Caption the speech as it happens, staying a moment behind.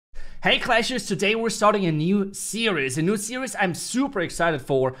Hey Clashers, today we're starting a new series I'm super excited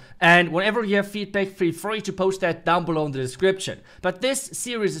for, and whenever you have feedback, feel free to post that down below in the description. But this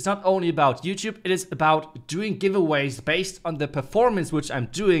series is not only about YouTube, it is about doing giveaways based on the performance which I'm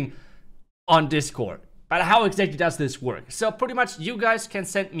doing on Discord. But how exactly does this work? So pretty much you guys can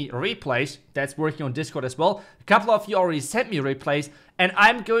send me replays, that's working on Discord as well. A couple of you already sent me replays, and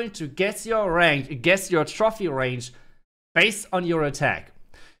I'm going to guess your rank, guess your trophy range based on your attack.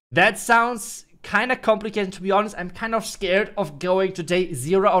 That sounds kind of complicated, to be honest. I'm kind of scared of going today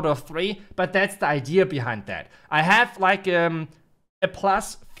 0 out of 3, but that's the idea behind that. I have like a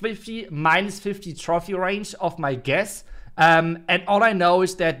plus 50, minus 50 trophy range of my guess. And all I know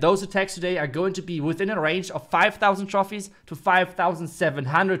is that those attacks today are going to be within a range of 5,000 trophies to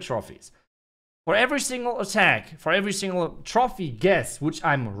 5,700 trophies. For every single attack, for every single trophy guess, which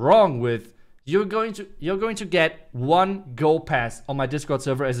I'm wrong with, you're going to get one gold pass on my Discord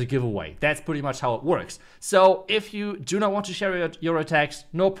server as a giveaway. That's pretty much how it works. So if you do not want to share your attacks,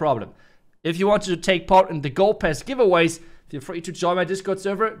 no problem. If you want to take part in the gold pass giveaways, feel free to join my Discord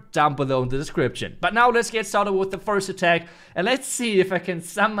server down below in the description. But now let's get started with the first attack, and let's see if I can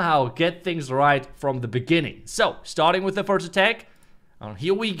somehow get things right from the beginning. So starting with the first attack,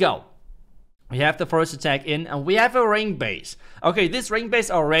 here we go. We have the first attack in, and we have a ring base. Okay, this ring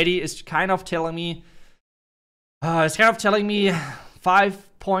base already is kind of telling me...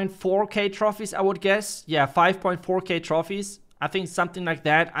 5.4k trophies, I would guess. Yeah, 5.4k trophies. I think something like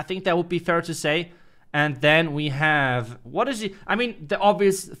that. I think that would be fair to say. And then we have... What is it? I mean, the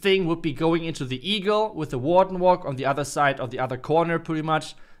obvious thing would be going into the Eagle with the Warden Walk on the other side of the other corner, pretty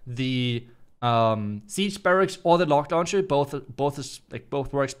much. The... Siege Barracks or the Lock Launcher, both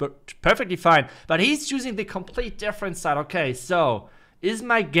works perfectly fine. But he's choosing the complete different side. Okay, so is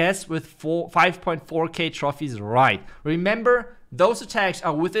my guess with 5.4k trophies right? Remember, those attacks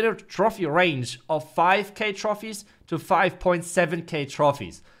are within a trophy range of 5k trophies to 5.7k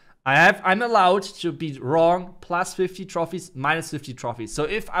trophies. I'm allowed to be wrong, plus 50 trophies, minus 50 trophies. So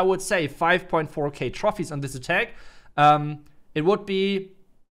if I would say 5.4k trophies on this attack, it would be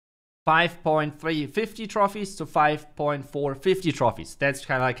 5.350 trophies to 5.450 trophies. That's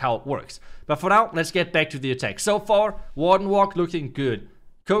kind of like how it works. But for now, let's get back to the attack. So far, Warden Walk looking good.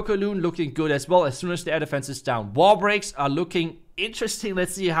 Coco-Loon looking good as well as soon as the air defense is down. Wall breaks are looking interesting.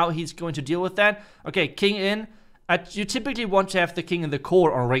 Let's see how he's going to deal with that. Okay, King in. You typically want to have the King in the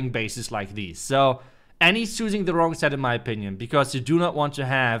core on ring bases like these. So, and he's choosing the wrong side in my opinion, because you do not want to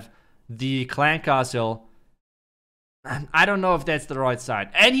have the Clan Castle. I don't know if that's the right side.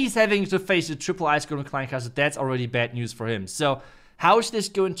 And he's having to face a triple Ice Golem Clan Castle. That's already bad news for him. So, how is this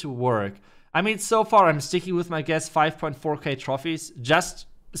going to work? I mean, so far, I'm sticking with my guess, 5.4k trophies. Just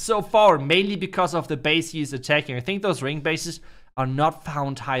so far, mainly because of the base he is attacking. I think those ring bases are not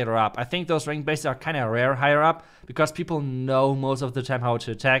found higher up. I think those ring bases are kind of rare higher up, because people know most of the time how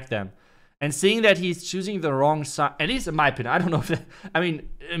to attack them. And seeing that he's choosing the wrong side, at least in my opinion, I don't know if that, I mean,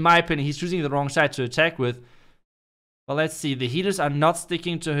 in my opinion, he's choosing the wrong side to attack with. Well, let's see. The healers are not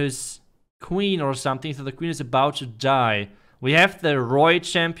sticking to his queen or something, so the queen is about to die. We have the Roy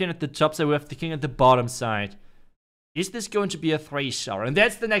champion at the top side. We have the king at the bottom side. Is this going to be a 3-star? And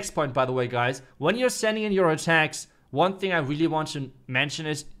that's the next point, by the way, guys. When you're sending in your attacks, one thing I really want to mention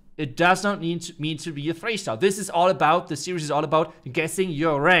is it does not mean to be a 3-star. This is all about, the series is all about guessing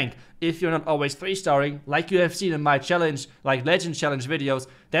your rank. If you're not always 3-starring, like you have seen in my challenge, like Legend Challenge videos,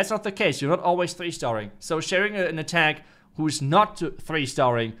 that's not the case. You're not always 3-starring. So sharing an attack who's not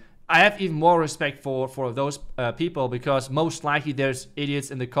 3-starring, I have even more respect for those people, because most likely there's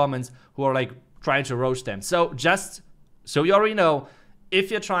idiots in the comments who are like trying to roast them. So just so you already know, if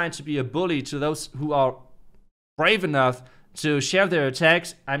you're trying to be a bully to those who are brave enough to share their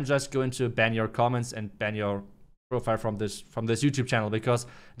attacks, I'm just going to ban your comments and ban your profile from this YouTube channel, because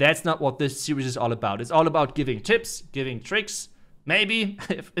that's not what this series is all about. It's all about giving tips, giving tricks, maybe,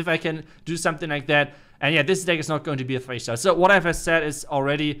 if I can do something like that. And yeah, this deck is not going to be a 3-star. So what I've said is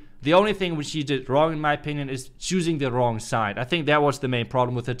already, the only thing which he did wrong, in my opinion, is choosing the wrong side. I think that was the main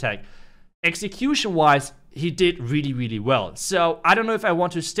problem with the attack. Execution-wise, he did really, really well. So I don't know if I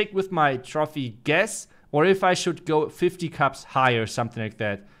want to stick with my trophy guess, or if I should go 50 cups higher, something like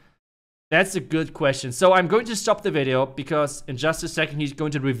that. That's a good question. So I'm going to stop the video, because in just a second he's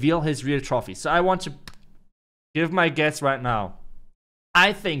going to reveal his real trophy. So I want to give my guess right now.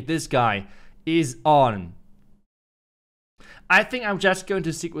 I think this guy is on. I think I'm just going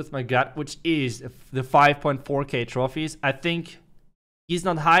to stick with my gut, which is the 5.4k trophies. I think he's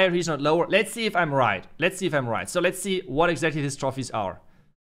not higher, he's not lower. Let's see if I'm right. So let's see what exactly his trophies are.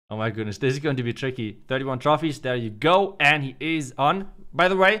 Oh my goodness, this is going to be tricky. 31 trophies, there you go. And he is on. By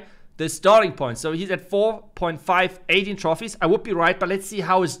the way, the starting point. So he's at 4.518 trophies. I would be right, but let's see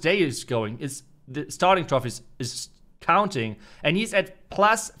how his day is going. The starting trophies is counting, and he's at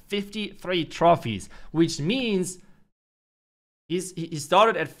plus 53 trophies, which means he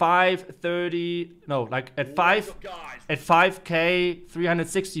started at 530, no, like at 5k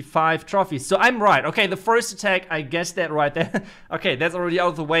 365 trophies. So I'm right. Okay, the first attack, I guessed that right there. Okay, that's already out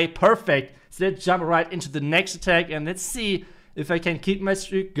of the way. Perfect. So let's jump right into the next attack, and let's see if I can keep my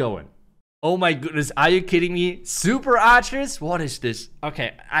streak going. Oh my goodness, are you kidding me? Super archers? What is this?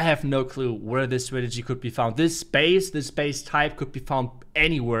 Okay, I have no clue where this strategy could be found. This base type could be found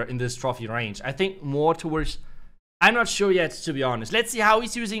anywhere in this trophy range. I think more towards, I'm not sure yet, to be honest. Let's see how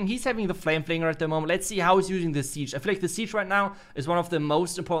he's having the flame flinger at the moment. Let's see how he's using the siege. I feel like the siege right now is one of the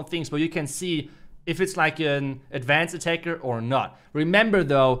most important things, where you can see if it's like an advanced attacker or not. Remember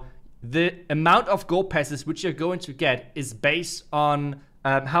though, the amount of gold passes which you're going to get is based on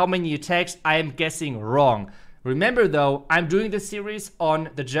how many attacks. I am guessing wrong. Remember though, I'm doing this series on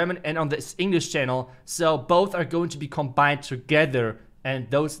the German and on the English channel, so both are going to be combined together, and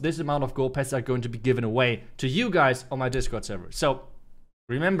this amount of gold passes are going to be given away to you guys on my Discord server. So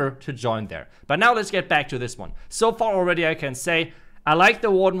remember to join there. But now let's get back to this one. So far already I can say, I like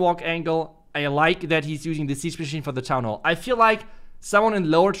the Warden Walk angle. I like that he's using the siege machine for the town hall. I feel like someone in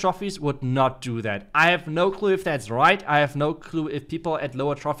lower trophies would not do that. I have no clue if that's right. I have no clue if people at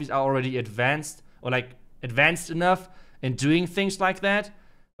lower trophies are already advanced, or like advanced enough in doing things like that.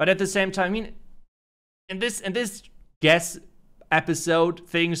 But at the same time, I mean, in this guess episode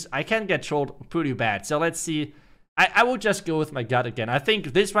things, I can get trolled pretty bad. So let's see. I would just go with my gut again. I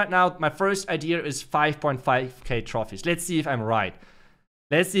think this right now, my first idea is 5.5k trophies. Let's see if I'm right.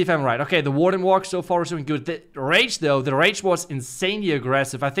 Okay, the Warden Walk so far is doing good. The Rage though, the Rage was insanely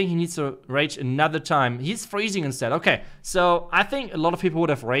aggressive. I think he needs to Rage another time. He's freezing instead. Okay, so I think a lot of people would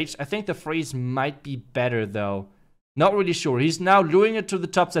have Raged. I think the freeze might be better though. Not really sure. He's now luring it to the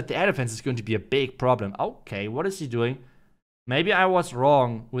top that the air defense is going to be a big problem. Okay, what is he doing? Maybe I was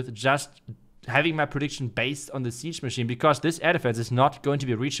wrong with just having my prediction based on the siege machine, because this air defense is not going to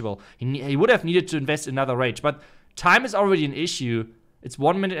be reachable. He would have needed to invest another Rage, but time is already an issue. It's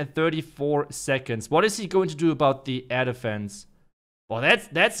 1 minute and 34 seconds. What is he going to do about the air defense? Well,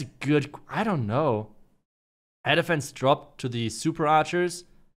 that's good. I don't know. Air defense dropped to the super archers.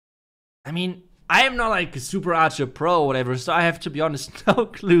 I mean, I am not like a super archer pro or whatever, so I have, to be honest, no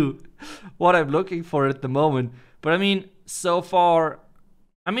clue what I'm looking for at the moment. But I mean, so far,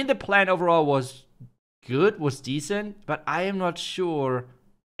 I mean, the plan overall was good, was decent, but I am not sure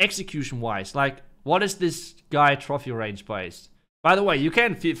execution-wise. Like, what is this guy trophy range based? By the way, you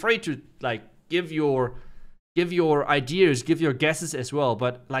can feel free to like give your ideas, give your guesses as well.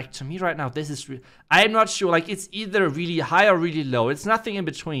 But like, to me right now, this is I am not sure. Like, it's either really high or really low. It's nothing in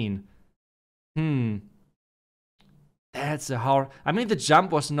between. That's a hard. I mean, the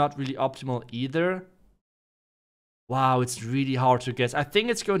jump was not really optimal either. Wow, it's really hard to guess. I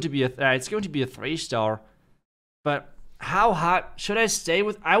think it's going to be a 3-star. But how hard should I stay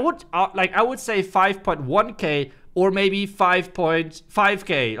with? I would say 5.1k. Or maybe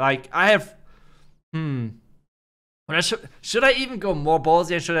 5.5k. Like, I have... Should I even go more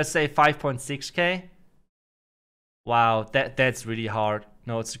ballsy, and should I say 5.6k? Wow, that's really hard.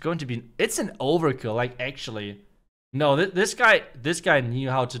 No, it's going to be... It's an overkill, like, actually. No, this guy knew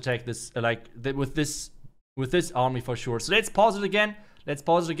how to take this, with this army for sure. So let's pause it again. Let's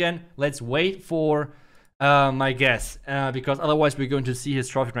wait for my guess. Because otherwise we're going to see his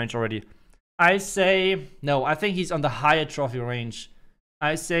trophy range already. I say, no, I think he's on the higher trophy range.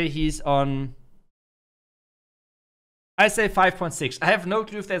 I say he's on, I say 5.6. I have no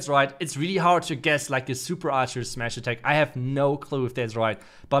clue if that's right. It's really hard to guess like a super archer smash attack. I have no clue if that's right.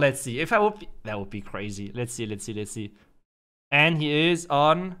 But let's see. If I would be, that would be crazy. Let's see. And he is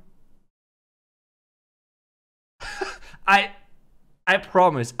on, I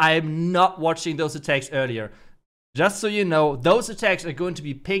promise, I am not watching those attacks earlier. Just so you know, those attacks are going to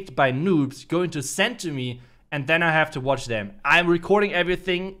be picked by noobs, going to send to me, and then I have to watch them. I'm recording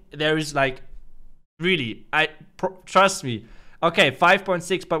everything. There is like, really, trust me. Okay,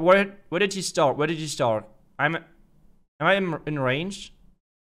 5.6, but where did he start? Am I in range?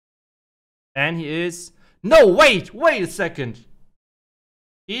 And he is, no, wait a second.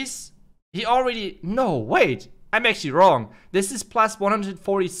 No, wait, I'm actually wrong. This is plus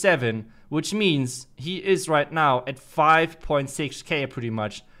 147. Which means he is right now at 5.6k pretty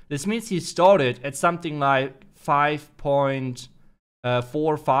much. This means he started at something like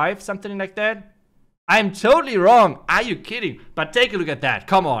 5.45, something like that. I'm totally wrong. Are you kidding? But take a look at that.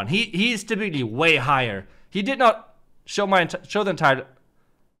 Come on. He's typically way higher. He did not show the entire...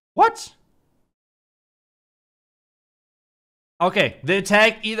 What? Okay, the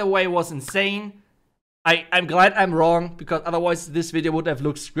attack either way was insane. I'm glad I'm wrong, because otherwise this video would have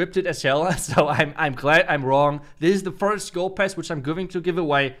looked scripted as hell. So I'm glad I'm wrong. This is the first gold pass which I'm going to give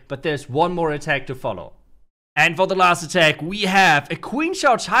away, but there's one more attack to follow. And for the last attack, we have a Queen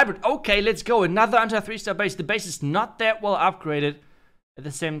Charge Hybrid. Okay, let's go. Another anti-3-star base. The base is not that well upgraded. At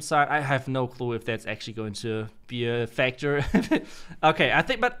the same time, I have no clue if that's actually going to be a factor. Okay, I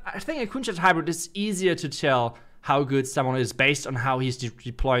think a Queen Charge Hybrid is easier to tell how good someone is based on how he's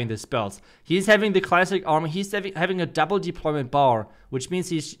deploying the spells. He's having the classic armor. He's having a double deployment bar, which means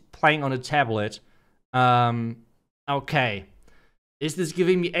he's playing on a tablet. Okay. Is this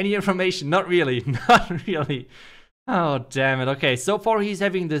giving me any information? Not really. Not really. Oh, damn it. Okay, so far he's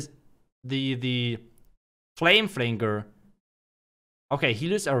having this the Flame Flinger. Okay,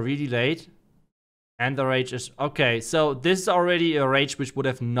 healers are really late. And the rage is... Okay, so this is already a rage which would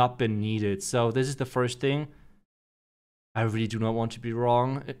have not been needed. So this is the first thing. I really do not want to be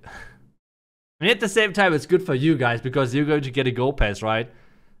wrong. I mean, at the same time, it's good for you guys, because you're going to get a gold pass, right?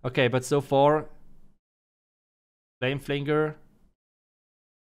 Okay, but so far... Flame Flinger...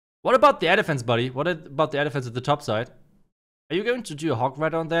 What about the air defense, buddy? What about the air defense at the top side? Are you going to do a hog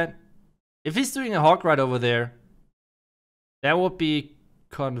ride on that? If he's doing a hog ride over there, that would be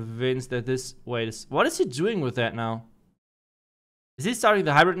convinced that this... Wait, what is he doing with that now? Is he starting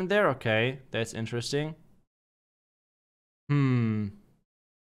the hybrid in there? Okay, that's interesting. I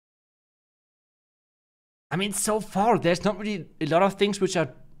mean, so far, there's not really a lot of things which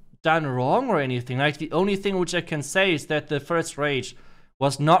are done wrong or anything. Like, the only thing which I can say is that the first rage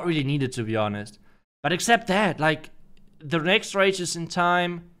was not really needed, to be honest. But except that, like, the next rage is in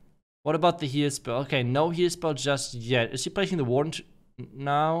time. What about the heal spell? Okay, no heal spell just yet. Is he placing the Warden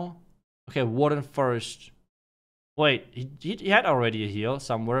now? Okay, Warden first. Wait, he had already a heal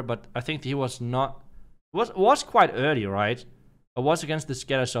somewhere, but I think he was not... was quite early, right? It was against the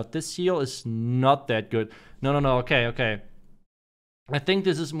scatter shot. This heal is not that good. No, okay. I think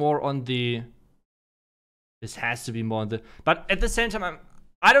this is more on the... This has to be more on the... But at the same time,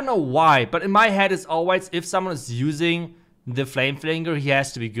 I don't know why, but in my head it's always, if someone is using the Flame Flinger, he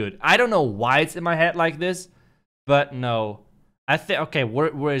has to be good. I don't know why it's in my head like this, but no. I think, okay,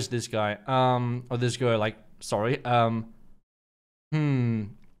 where is this guy? Or this girl, like, sorry.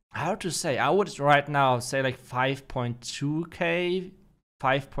 How to say? I would right now say like 5.2k,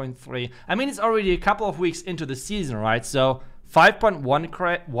 5.3. I mean, it's already a couple of weeks into the season, right? So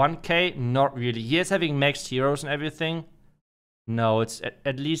 5.1k, not really. He is having maxed heroes and everything. No, it's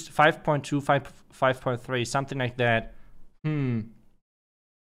at least 5.2, 5.3, something like that. Damn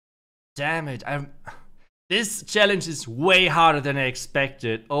it. This challenge is way harder than I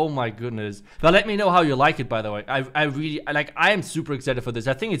expected. Oh my goodness. But let me know how you like it, by the way. I am super excited for this.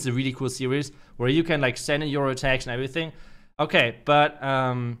 I think it's a really cool series where you can like send in your attacks and everything. Okay, but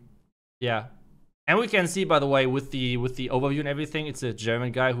yeah. And we can see, by the way, with the overview and everything, it's a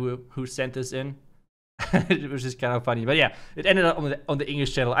German guy who sent this in. Which is kind of funny. But yeah, it ended up on the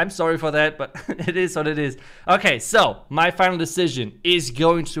English channel. I'm sorry for that, but it is what it is. Okay, so my final decision is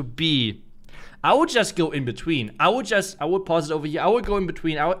going to be... I would just go in between. I would pause it over here. I would go in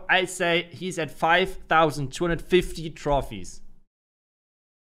between. I'd say he's at 5,250 trophies.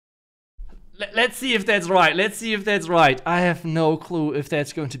 Let's see if that's right. Let's see if that's right. I have no clue if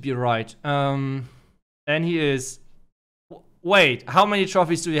that's going to be right. And he is... Wait, how many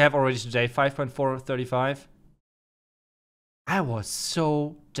trophies do you have already today? 5.435? I was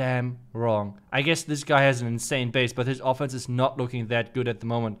so damn wrong. I guess this guy has an insane base, but his offense is not looking that good at the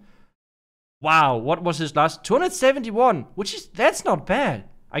moment. Wow, what was his last? 271, that's not bad.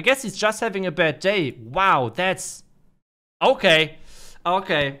 I guess he's just having a bad day. Wow, that's... Okay. 1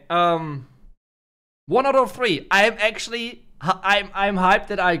 out of 3. I'm hyped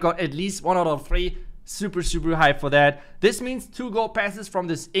that I got at least 1 out of 3. Super hyped for that. This means 2 gold passes from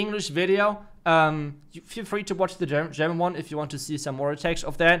this English video. Feel free to watch the German one if you want to see some more attacks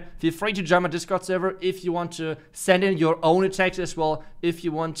of that. Feel free to join my Discord server if you want to send in your own attacks as well. If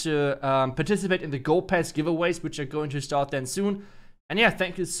you want to participate in the gold pass giveaways, which are going to start then soon. And yeah,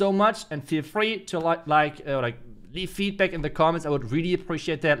 thank you so much, and feel free to leave feedback in the comments. I would really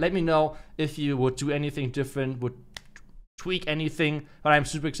appreciate that. Let me know if you would do anything different, would tweak anything. But I'm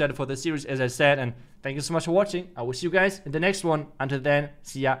super excited for this series, as I said, and thank you so much for watching. I will see you guys in the next one. Until then,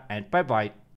 see ya and bye-bye.